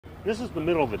This is the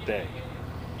middle of the day.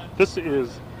 This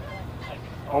is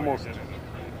almost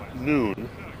noon,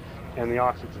 and the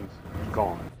oxygen's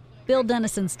gone. Bill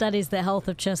Dennison studies the health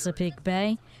of Chesapeake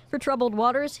Bay. For Troubled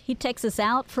Waters, he takes us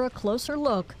out for a closer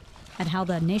look at how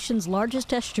the nation's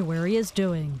largest estuary is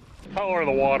doing. The color of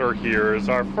the water here is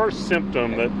our first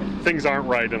symptom that things aren't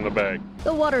right in the bay.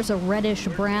 The water's a reddish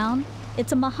brown.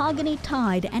 It's a mahogany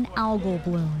tide and algal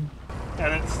bloom.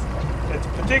 And it's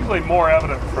particularly more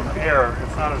evident from air.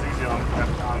 It's not as easy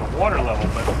on the water level,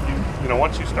 but you know,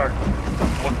 once you start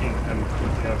looking and you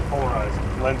have polarized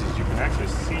lenses, you can actually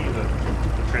see the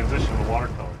transition of the water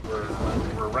color.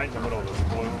 We're right in the middle of this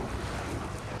bloom.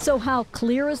 So how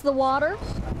clear is the water?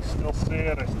 I still see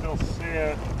it. I still see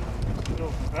it.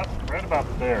 That's right about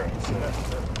there.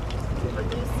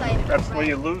 That's where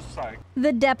you lose sight.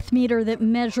 The depth meter that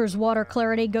measures water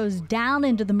clarity goes down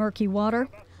into the murky water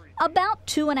about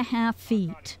 2.5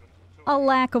 feet. A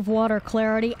lack of water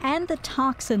clarity and the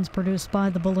toxins produced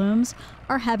by the blooms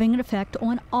are having an effect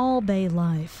on all bay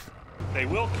life. They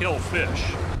will kill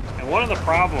fish. And one of the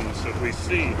problems that we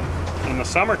see in the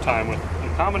summertime with the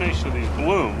combination of these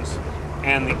blooms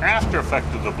and the after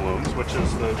effect of the blooms, which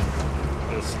is the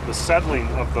settling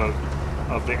of the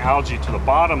algae to the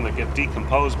bottom that get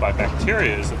decomposed by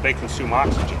bacteria, is that they consume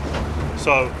oxygen.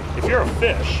 So if you're a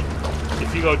fish,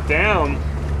 if you go down,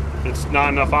 it's not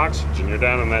enough oxygen. You're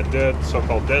down in that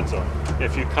so-called dead zone.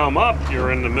 If you come up, you're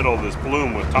in the middle of this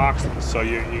bloom with toxins, so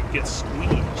you get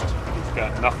squeezed. You've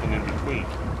got nothing in between,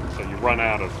 so you run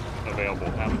out of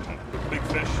available habitat. Big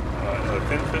fish,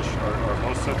 thin fish are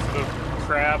most sensitive.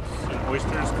 Crabs and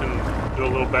oysters can do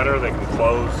a little better. They can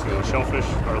close. You know, shellfish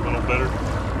are a little better.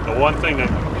 The one thing that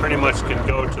pretty much can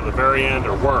go to the very end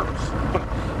are worms.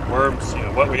 Worms, you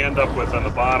know, what we end up with on the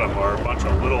bottom are a bunch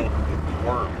of little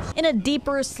worms. In a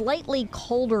deeper, slightly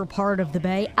colder part of the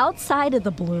bay, outside of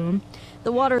the bloom,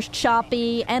 the water's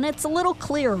choppy and it's a little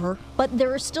clearer, but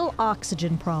there are still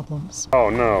oxygen problems. Oh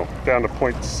no, down to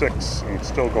 0.6 and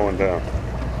still going down.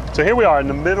 So here we are in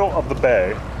the middle of the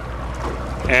bay,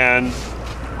 and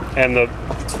the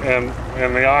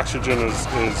oxygen is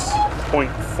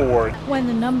 0.4. When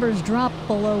the numbers drop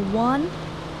below 1,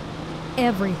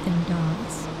 everything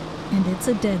dies, and it's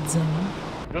a dead zone.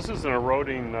 This is an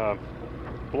eroding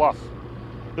bluff.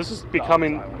 This is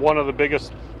becoming one of the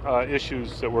biggest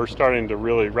issues that we're starting to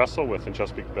really wrestle with in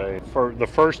Chesapeake Bay. For the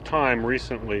first time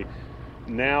recently,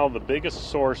 now the biggest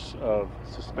source of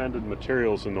suspended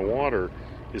materials in the water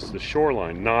is the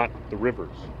shoreline, not the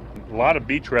rivers. A lot of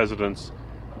beach residents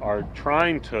are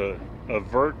trying to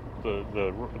avert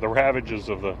the ravages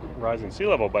of the rising sea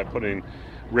level by putting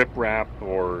riprap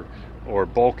or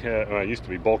bulkhead. It used to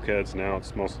be bulkheads, now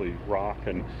it's mostly rock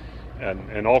and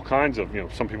all kinds of, you know,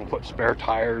 some people put spare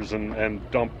tires and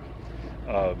dump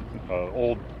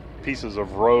old pieces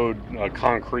of road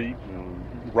concrete and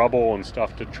rubble and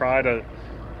stuff to try to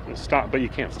stop, but you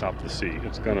can't stop the sea.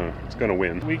 It's gonna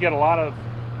win. We get a lot of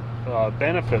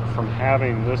benefit from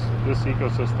having this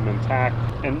ecosystem intact.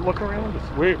 And look around us.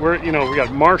 We're you know, we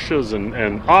got marshes and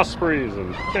ospreys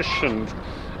and fish, and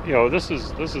you know, this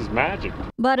is magic.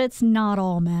 But it's not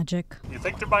all magic. You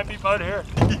think there might be mud here?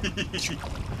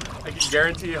 I can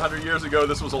guarantee 100 years ago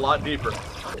this was a lot deeper.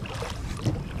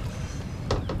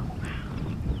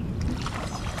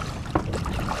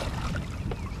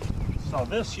 So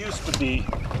this used to be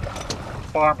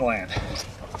farmland,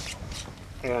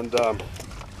 and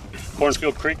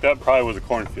Cornfield Creek, that probably was a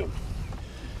cornfield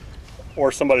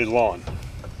or somebody's lawn,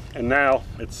 and now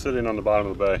it's sitting on the bottom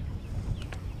of the bay,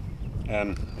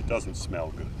 and it doesn't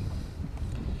smell good.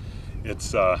 It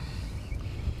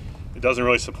doesn't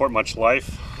really support much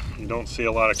life. You don't see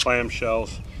a lot of clam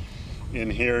shells in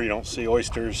here. You don't see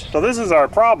oysters. So this is our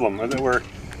problem. This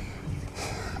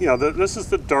is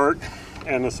the dirt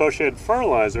and associated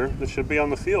fertilizer that should be on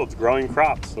the fields growing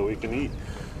crops so we can eat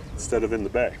instead of in the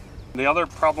bay. The other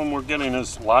problem we're getting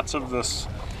is lots of this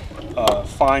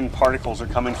fine particles are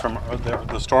coming from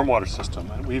the stormwater system.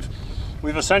 And we've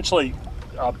essentially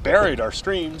buried our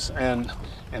streams and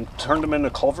turned them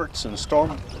into culverts and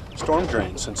storm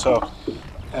drains. And so,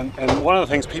 and one of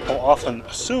the things people often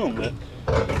assume that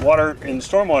water in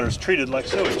stormwater is treated like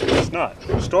sewage, but it's not.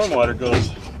 Stormwater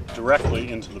goes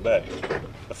directly into the bay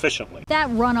efficiently. That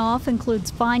runoff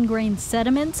includes fine-grained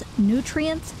sediments,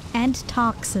 nutrients, and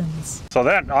toxins. So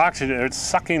that oxygen, it's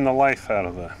sucking the life out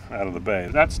of the bay.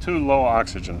 That's too low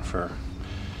oxygen for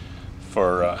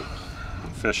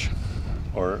fish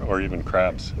or even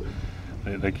crabs.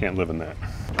 They can't live in that.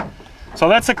 So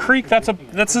that's a creek.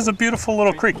 This is a beautiful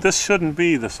little creek. This shouldn't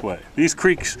be this way. These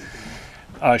creeks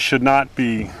should not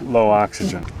be low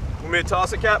oxygen. Want me to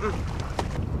toss it, Captain?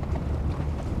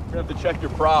 You're gonna have to check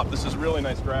your prop. This is really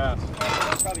nice grass.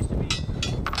 Probably should be.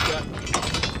 Yeah.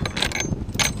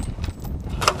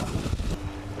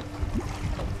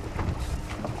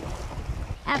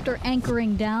 After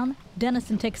anchoring down,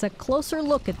 Dennison takes a closer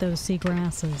look at those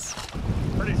seagrasses.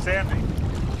 Pretty sandy.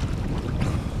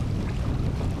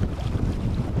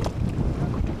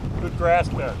 Good grass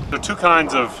bed. There are two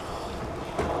kinds of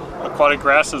aquatic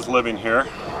grasses living here.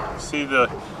 See the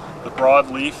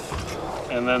broadleaf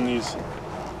and then these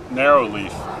narrow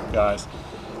leaf guys.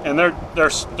 And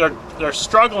they're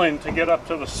struggling to get up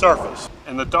to the surface.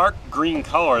 And the dark green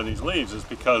color of these leaves is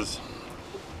because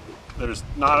there's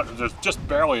just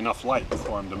barely enough light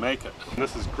for them to make it. And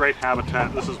this is great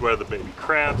habitat. This is where the baby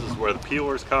crabs, this is where the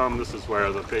peelers come, this is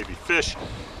where the baby fish.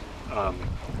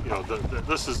 You know,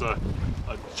 this is a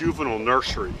juvenile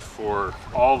nursery for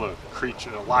all the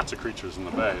creatures, lots of creatures in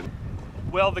the bay.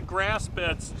 Well, the grass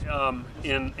beds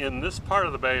in this part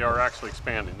of the bay are actually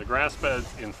expanding. The grass beds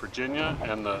in Virginia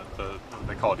and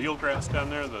they call it eelgrass down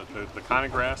there, the kind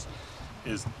of grass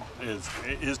is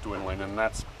dwindling, and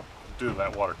that's due to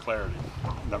that water clarity,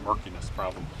 that murkiness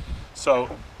problem. So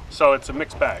it's a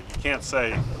mixed bag. You can't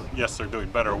say yes, they're doing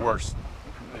better or worse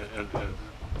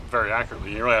very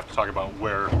accurately. You really have to talk about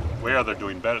where they're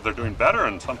doing better. They're doing better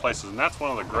in some places, and that's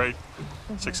one of the great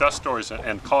success stories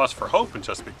and cause for hope in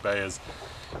Chesapeake Bay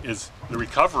is the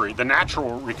recovery, the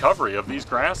natural recovery of these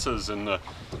grasses in the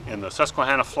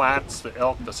Susquehanna Flats, the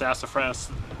elk, the sassafras,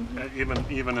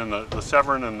 even in the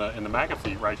Severn and the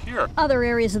Magothy right here. Other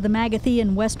areas of the Magothy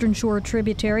and Western Shore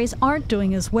tributaries aren't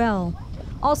doing as well.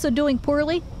 Also doing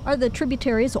poorly are the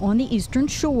tributaries on the Eastern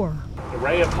Shore. The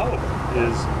ray of hope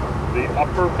is the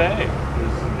Upper Bay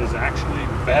is actually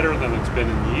better than it's been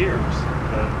in years.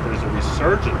 There's a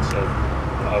resurgence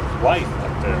of life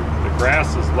up there. The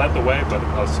grass has led the way, but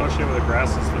associated with the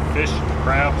grass is the fish and the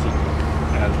crabs,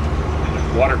 and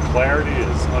the water clarity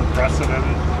is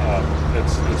unprecedented.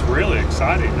 It's really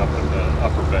exciting up in the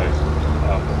Upper Bay.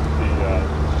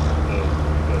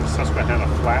 The Susquehanna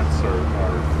Flats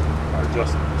are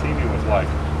just teeming with life.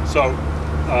 So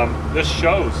this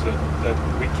shows that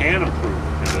we can improve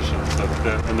conditions,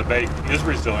 and the bay is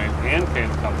resilient and can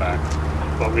come back,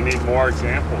 but we need more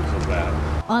examples of that.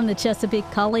 On the Chesapeake,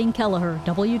 Colleen Kelleher,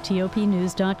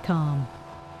 WTOPnews.com.